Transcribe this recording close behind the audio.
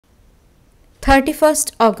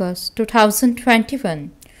31st August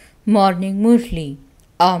 2021 Morning Murli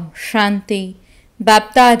Shanti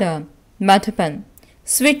BapDada Madhuban.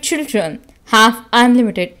 Sweet children, have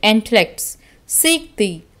unlimited intellects. Seek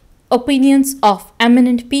the opinions of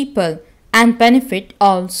eminent people and benefit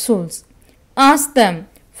all souls. Ask them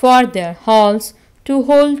for their halls to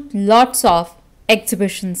hold lots of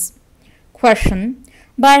exhibitions. Question: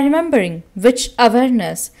 by remembering which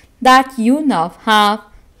awareness that you now have,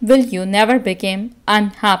 will you never become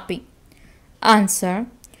unhappy? Answer: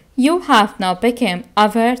 you have now become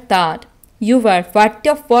aware that you were worthy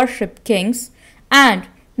of worship kings and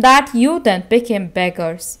that you then became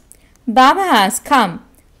beggars. Baba has come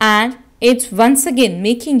and it's once again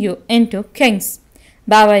making you into kings.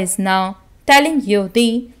 Baba is now telling you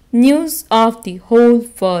the news of the whole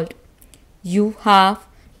world. You have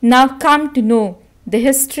now come to know the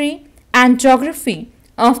history and geography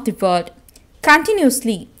of the world.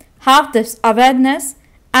 Continuously have this awareness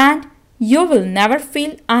and you will never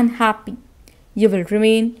feel unhappy. You will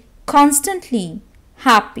remain constantly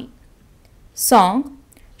happy. Song: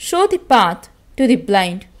 show the path to the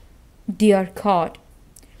blind, dear God.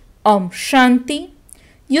 Shanti.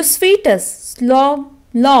 You sweetest, long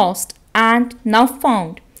lost and now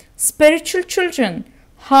found spiritual children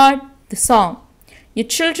heard the song. Your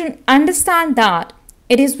children understand that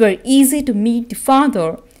it is very easy to meet the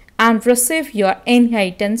Father and receive your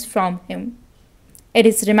inheritance from Him. It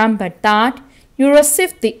is remembered that you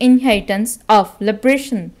received the inheritance of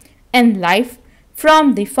liberation in life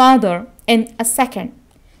from the Father in a second.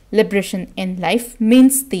 Liberation in life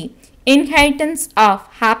means the inheritance of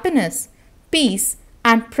happiness, peace,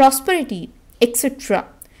 and prosperity, etc.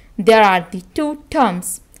 There are the two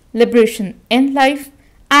terms, liberation in life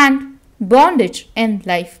and bondage in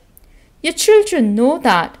life. Your children know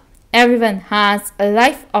that everyone has a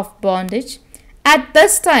life of bondage at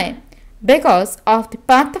this time because of the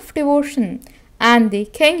path of devotion and the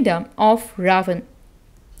kingdom of Ravan.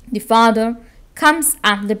 The Father comes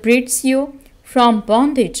and liberates you from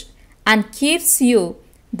bondage and gives you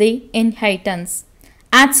the inheritance.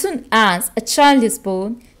 As soon as a child is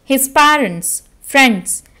born, his parents,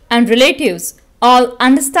 friends, and relatives all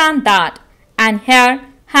understand that an heir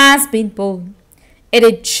has been born. It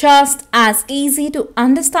is just as easy to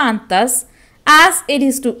understand this as it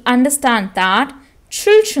is to understand that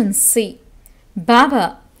children say,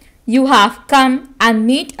 Baba, you have come and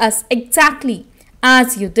meet us exactly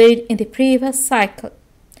as you did in the previous cycle.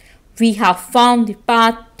 We have found the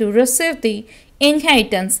path to receive the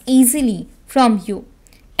inheritance easily from you.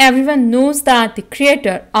 Everyone knows that the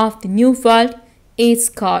creator of the new world is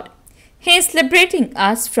God. He is liberating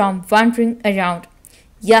us from wandering around.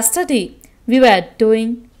 Yesterday, we were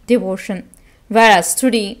doing devotion, whereas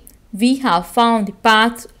today we have found the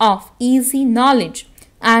path of easy knowledge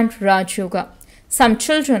and Raj Yoga. Some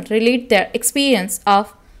children relate their experience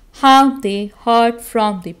of how they heard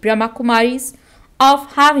from the Brahma Kumaris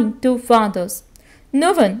of having two fathers.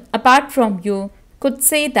 No one apart from you could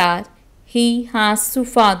say that he has two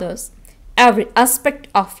fathers. Every aspect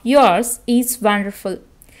of yours is wonderful.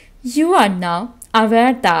 You are now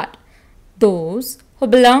aware that those who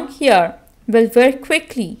belong here will very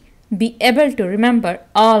quickly be able to remember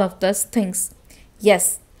all of those things.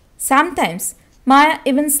 Yes, sometimes Maya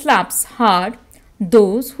even slaps hard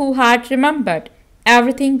those who had remembered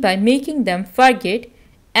everything by making them forget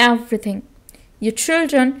everything. Your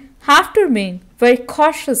children have to remain very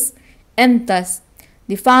cautious in this.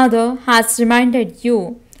 The Father has reminded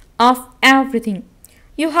you of everything.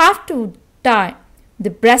 You have to tie the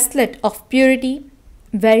bracelet of purity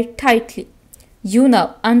very tightly. You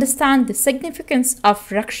now understand the significance of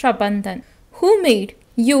Raksha Bandhan. Who made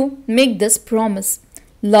you make this promise?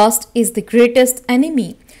 Lust is the greatest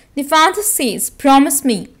enemy. The Father says, promise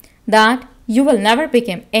me that you will never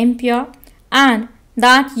become impure and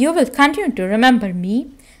that you will continue to remember me,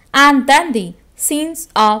 and then the sins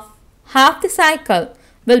of half the cycle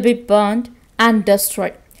will be burned and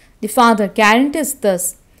destroyed. The Father guarantees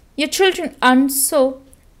this. Your children also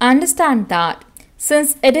understand that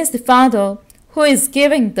since it is the Father who is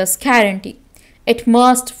giving this guarantee, it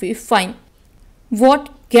must be fine. What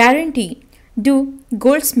guarantee do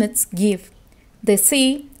goldsmiths give? They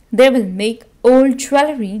say they will make old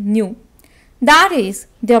jewelry new. That is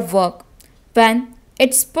their work. When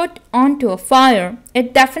it's put onto a fire,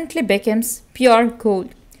 it definitely becomes pure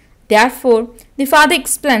gold. Therefore, the Father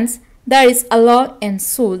explains there is a law in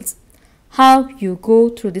souls. How you go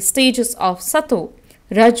through the stages of Sato,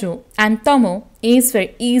 Rajo, and Tamo is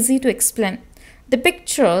very easy to explain. The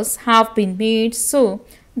pictures have been made so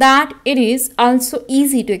that it is also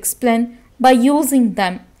easy to explain by using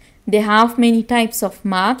them. They have many types of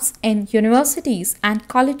maps in universities and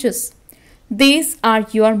colleges. These are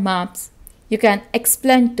your maps. You can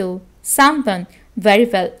explain to someone very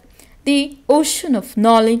well. The ocean of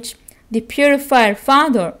knowledge, the purifier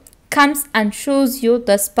Father, comes and shows you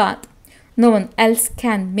this path. No one else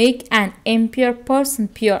can make an impure person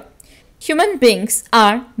pure. Human beings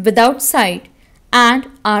are without sight and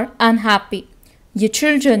are unhappy. Your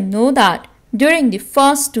children know that during the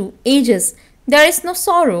first 2 ages there is no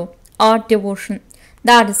sorrow or devotion.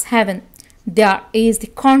 That is heaven. There is the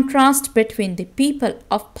contrast between the people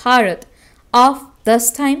of Bharat of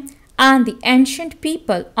this time and the ancient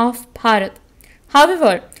people of Bharat.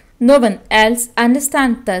 However, no one else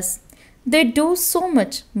understands this. They do so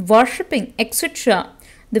much worshipping, etc.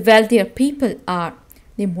 The wealthier people are,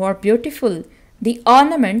 the more beautiful the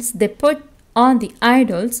ornaments they put on the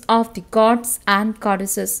idols of the gods and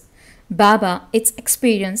goddesses. Baba is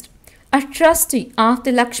experienced. A trustee of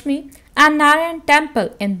the Lakshmi and Narayan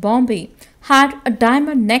temple in Bombay had a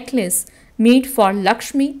diamond necklace made for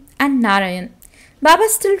Lakshmi and Narayan. Baba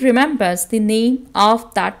still remembers the name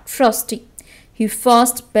of that trustee. He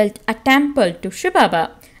first built a temple to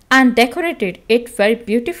shivbaba and decorated it very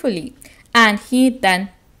beautifully, and he then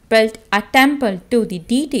built a temple to the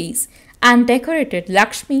deities and decorated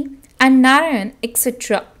Lakshmi and Narayan,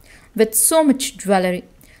 etc. with so much jewelry.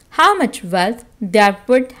 How much wealth there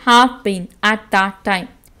would have been at that time.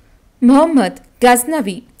 Muhammad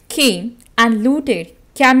Ghaznavi came and looted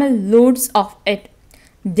camel loads of it.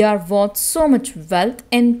 There was so much wealth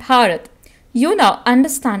in Bharat. You now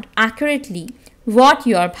understand accurately what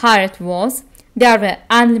your Bharat was. There were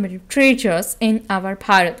unlimited treasures in our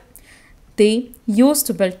Bharat. They used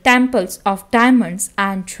to build temples of diamonds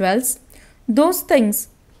and jewels. Those things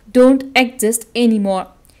don't exist anymore.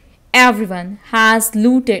 Everyone has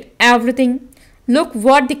looted everything. Look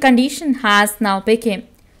what the condition has now become.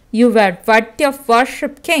 You were worthy of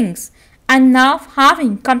worship kings, and now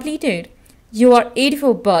having completed your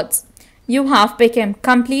 84 births, you have become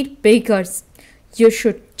complete beggars. You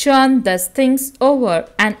should churn these things over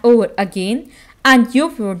and over again, and you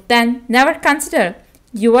would then never consider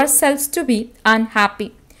yourselves to be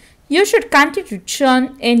unhappy. You should continue to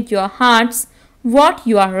churn in your hearts what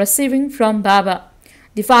you are receiving from Baba.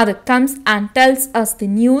 The Father comes and tells us the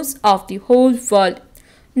news of the whole world.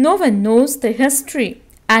 No one knows the history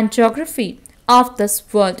and geography of this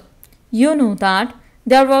world. You know that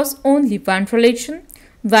there was only one religion,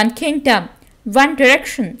 one kingdom, one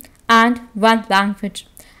direction, and one language,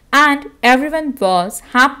 and everyone was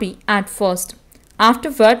happy at first.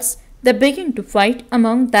 Afterwards, they began to fight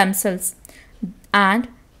among themselves, and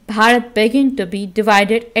Bharat began to be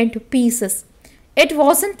divided into pieces. It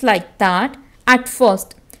wasn't like that at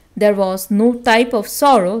first. There was no type of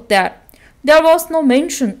sorrow there. There was no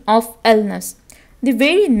mention of illness. The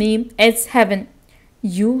very name is heaven.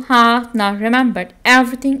 You have now remembered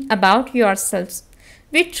everything about yourselves.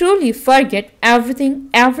 We truly forget everything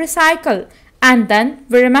every cycle, and then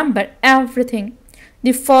we remember everything.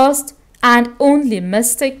 The first and only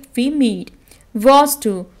mistake we made was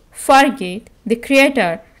to forget the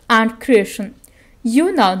Creator and creation.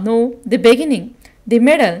 You now know the beginning, the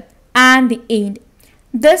middle, and the end.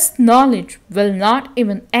 This knowledge will not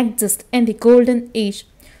even exist in the golden age.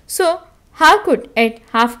 So, how could it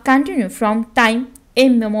have continued from time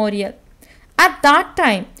immemorial? At that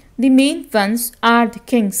time, the main ones are the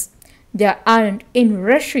kings. There aren't any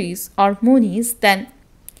rishis or munis then.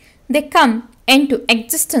 They come into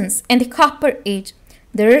existence in the copper age.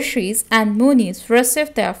 The rishis and munis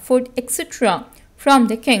received their food, etc. from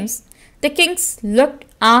the kings. The kings looked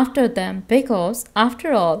after them because,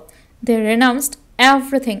 after all, they renounced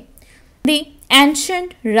everything. The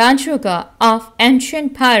ancient Rajoga of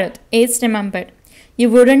ancient Bharat is remembered.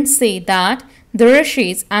 You wouldn't say that the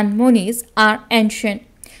rishis and munis are ancient.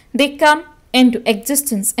 They come into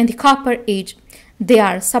existence in the copper age. They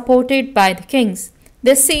are supported by the kings.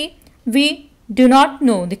 They say, we do not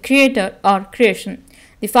know the creator or creation.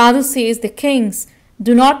 The Father says the kings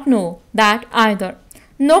do not know that either.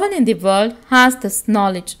 No one in the world has this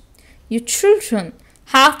knowledge. You children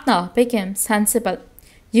have now become sensible.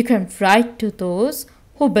 You can write to those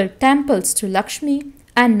who built temples to Lakshmi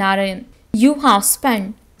and Narayan. You have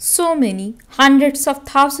spent so many hundreds of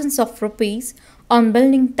thousands of rupees on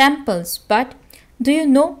building temples, but do you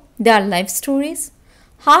know their life stories?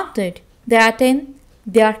 How did they attain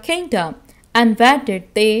their kingdom, and where did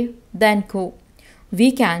they then go?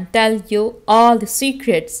 We can tell you all the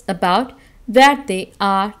secrets about where they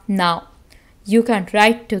are now. You can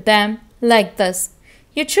write to them like this.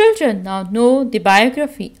 Your children now know the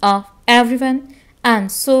biography of everyone,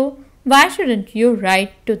 and so why shouldn't you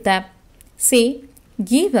write to them? Say,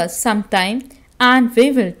 Give us some time and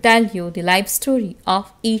we will tell you the life story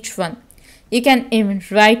of each one. You can even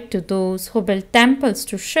write to those who built temples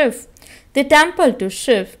to Shiv. The temple to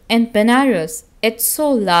Shiv in Benares, it's so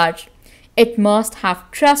large. It must have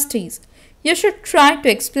trustees. You should try to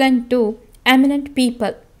explain to eminent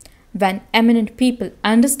people. When eminent people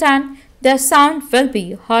understand, their sound will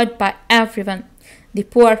be heard by everyone. The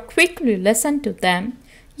poor quickly listen to them.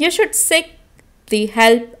 You should seek the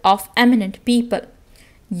help of eminent people.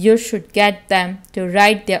 You should get them to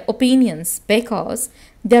write their opinions because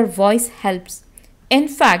their voice helps. In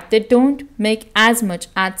fact, they don't make as much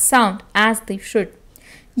as sound as they should.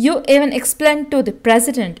 You even explain to the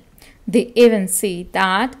president. They even say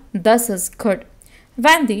that this is good.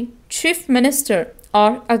 When the chief minister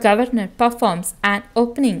or a governor performs an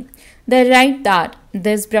opening, they write that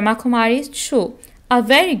this Brahma Kumaris show a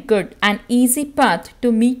very good and easy path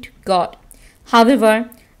to meet God. However,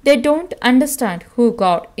 they don't understand who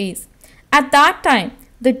God is. At that time,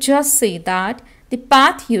 they just say that the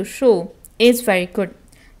path you show is very good,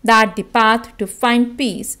 that the path to find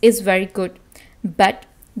peace is very good, but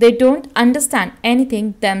they don't understand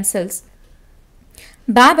anything themselves.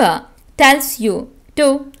 Baba tells you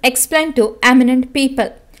to explain to eminent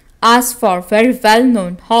people. Ask for very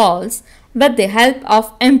well-known halls with the help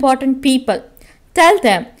of important people. Tell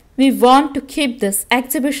them we want to keep these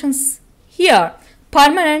exhibitions here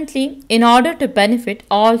permanently in order to benefit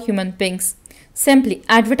all human beings. Simply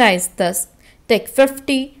advertise this. Take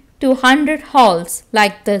 50 to 100 halls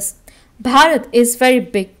like this. Bharat is very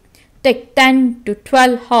big. Take 10 to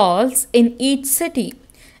 12 halls in each city.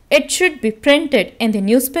 It should be printed in the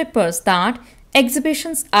newspapers that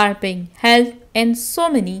exhibitions are being held in so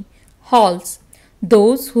many halls.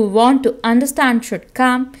 Those who want to understand should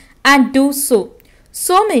come and do so.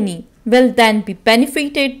 So many will then be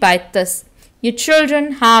benefited by this. Your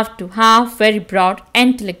children have to have very broad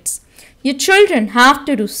intellects. Your children have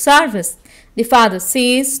to do service. The father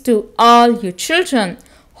says to all your children,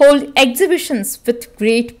 hold exhibitions with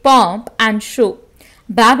great pomp and show.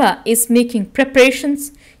 Baba is making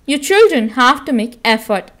preparations. Your children have to make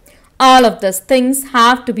effort. All of these things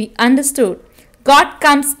have to be understood. God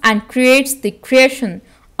comes and creates the creation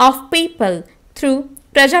of people through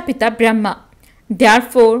Prajapita Brahma.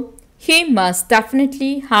 Therefore, he must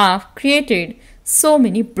definitely have created so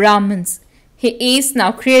many Brahmins. He is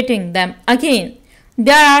now creating them again.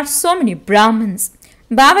 There are so many Brahmins.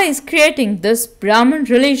 Baba is creating this Brahmin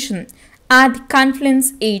religion at the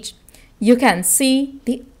confluence age. You can see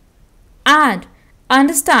the and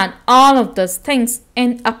understand all of those things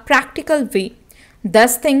in a practical way.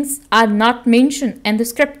 These things are not mentioned in the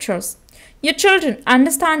scriptures. Your children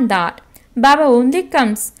understand that Baba only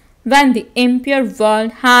comes when the impure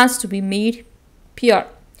world has to be made pure.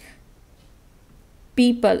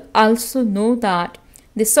 People also know that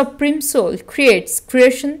the Supreme Soul creates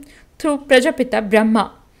creation through Prajapita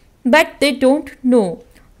Brahma, but they don't know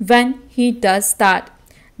when he does that.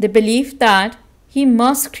 They believe that he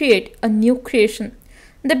must create a new creation.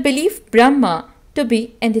 They believe Brahma to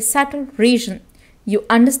be in the subtle region. You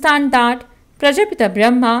understand that Prajapita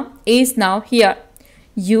Brahma is now here.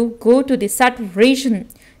 You go to the subtle region.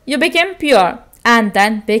 You became pure and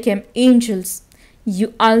then became angels.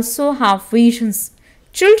 You also have visions.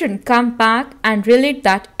 Children come back and relate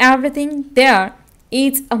that everything there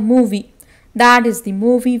is a movie. That is the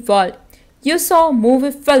movie world. You saw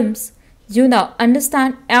movie films. You now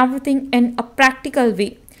understand everything in a practical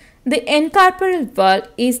way. The incorporeal world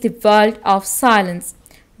is the world of silence,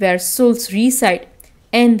 where souls reside.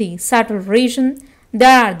 In the subtle region,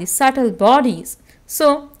 there are the subtle bodies.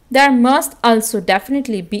 So, there must also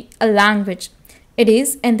definitely be a language. It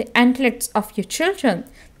is in the intellects of your children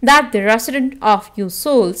that the resident of your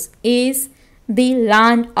souls is the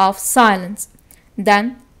land of silence.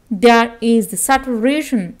 Then there is the subtle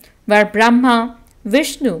region where Brahma,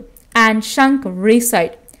 Vishnu and Shankar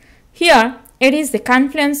reside. Here it is the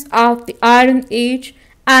confluence of the Iron Age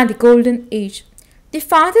and the Golden Age. The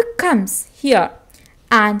Father comes here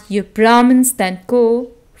and you Brahmins then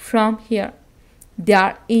go from here.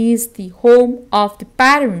 There is the home of the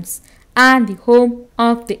parents and the home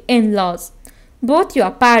of the in-laws. Both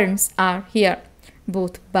your parents are here.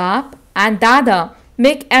 Both Bap and Dada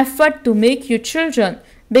make effort to make your children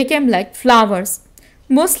become like flowers.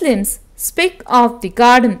 Muslims speak of the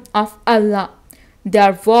garden of Allah.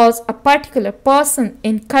 There was a particular person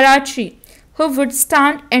in Karachi who would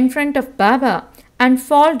stand in front of Baba and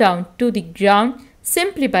fall down to the ground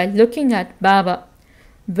simply by looking at Baba.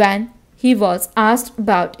 When he was asked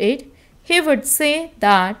about it, he would say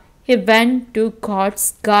that he went to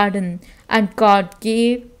God's garden and God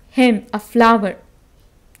gave him a flower.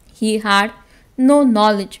 He had no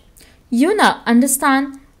knowledge. You now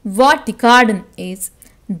understand what the garden is.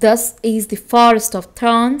 Thus is the forest of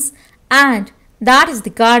thorns, and that is the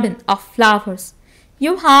garden of flowers.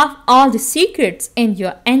 You have all the secrets in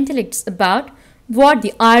your intellects about what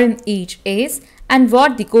the iron age is and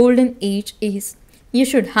what the golden age is. You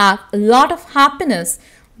should have a lot of happiness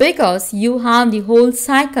because you have the whole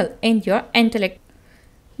cycle in your intellect.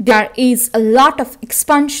 There is a lot of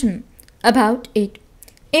expansion about it.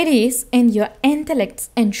 It is in your intellects.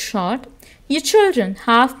 In short, you children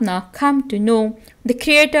have now come to know the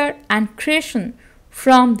Creator and creation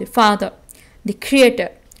from the Father. The Creator.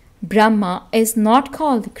 Brahma is not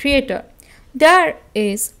called the Creator. There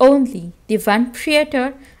is only the one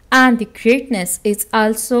Creator, and the greatness is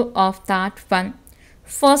also of that one.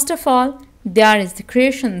 First of all, there is the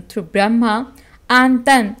creation through Brahma, and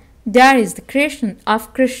then there is the creation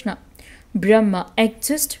of Krishna. Brahma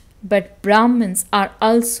exists, but Brahmins are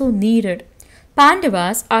also needed.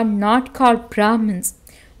 Pandavas are not called Brahmins.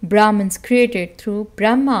 Brahmins created through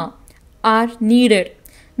Brahma are needed.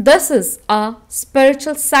 This is a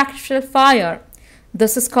spiritual sacrificial fire.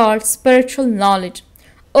 This is called spiritual knowledge.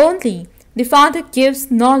 Only the Father gives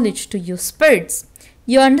knowledge to you spirits.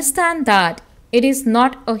 You understand that it is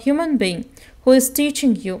not a human being who is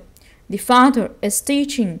teaching you. The Father is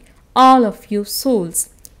teaching all of you souls.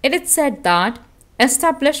 It is said that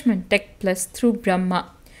establishment takes place through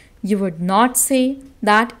Brahma. You would not say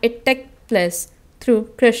that it takes place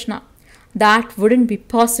through Krishna. That wouldn't be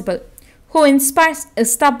possible. Who inspires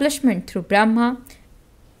establishment through Brahma?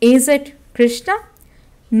 Is it Krishna?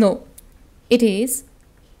 No, it is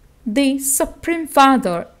the Supreme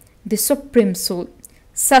Father, the Supreme Soul.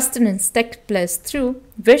 Sustenance takes place through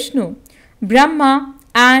Vishnu. Brahma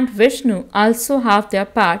and Vishnu also have their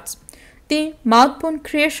parts. The mouth-born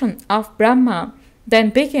creation of Brahma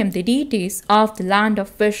then became the deities of the land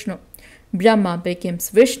of Vishnu. Brahma becomes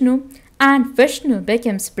Vishnu and Vishnu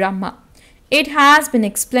becomes Brahma. It has been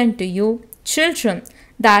explained to you, children,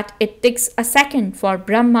 that it takes a second for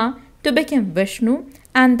Brahma to become Vishnu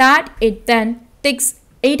and that it then takes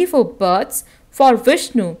 84 births for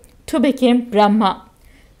Vishnu to become Brahma.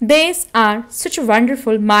 These are such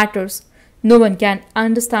wonderful matters. No one can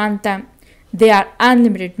understand them. They are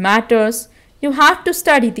unlimited matters. You have to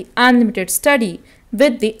study the unlimited study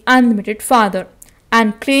with the unlimited Father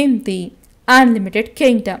and claim the unlimited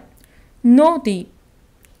kingdom. Know the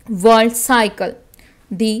world cycle.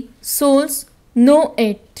 The souls know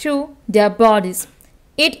it through their bodies.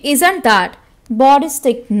 It isn't that bodies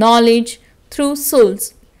take knowledge through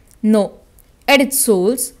souls. No, it is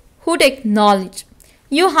souls who take knowledge.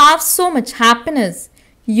 You have so much happiness.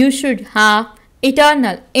 You should have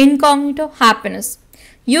eternal incognito happiness.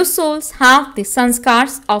 You souls have the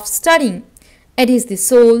sanskars of studying. It is the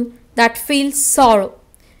soul that feels sorrow.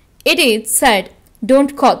 It is said,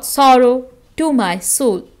 don't cause sorrow to my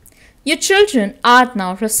soul. Your children are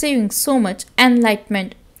now receiving so much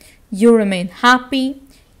enlightenment. You remain happy.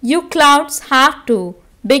 You clouds have to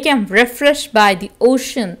become refreshed by the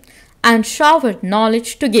ocean and shower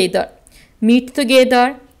knowledge together, meet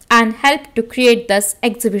together and help to create these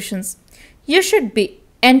exhibitions. You should be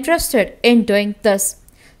interested in doing this.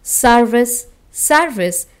 Service,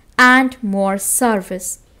 service and more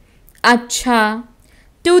service. Acha,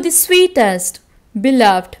 to the sweetest,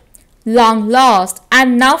 beloved, long lost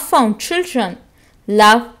and now found children,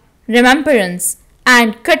 love, remembrance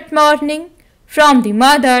and good morning from the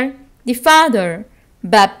mother, the father,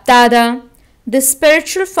 BapDada. The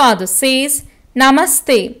spiritual father says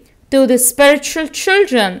Namaste to the spiritual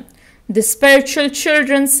children. The spiritual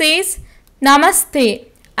children says Namaste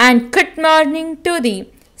and good morning to the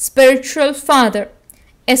spiritual father.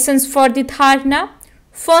 Essence for the dharana.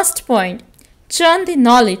 First point, churn the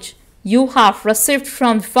knowledge you have received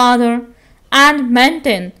from the Father and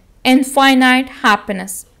maintain infinite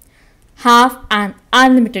happiness. Have an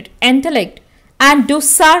unlimited intellect and do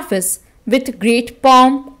service with great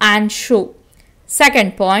pomp and show.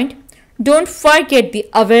 Second point, don't forget the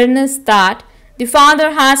awareness that the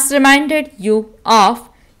Father has reminded you of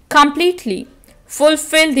completely.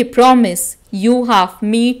 Fulfill the promise you have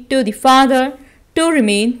made to the Father to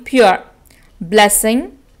remain pure.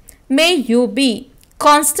 Blessing, may you be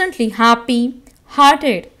constantly happy,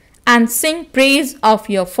 hearted and sing praise of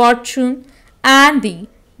your fortune and the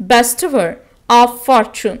bestower of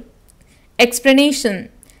fortune. Explanation.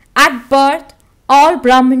 At birth, all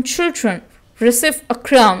Brahmin children receive a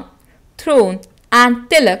crown, throne and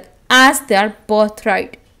tilak as their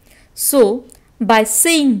birthright. So, by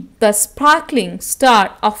seeing the sparkling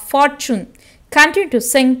star of fortune, continue to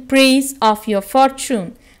sing praise of your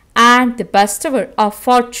fortune and the bestower of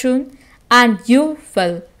fortune, and you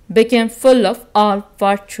will become full of all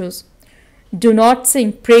virtues. Do not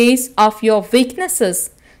sing praise of your weaknesses,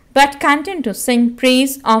 but continue to sing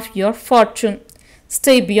praise of your fortune.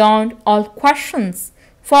 Stay beyond all questions,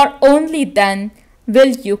 for only then will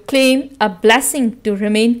you claim a blessing to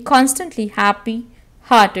remain constantly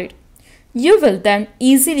happy-hearted. You will then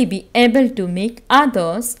easily be able to make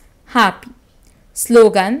others happy.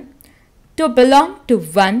 Slogan: to belong to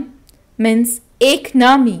one means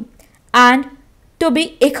economy, and to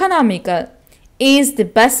be economical is the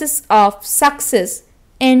basis of success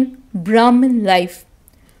in Brahmin life.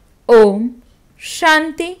 Om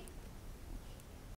Shanti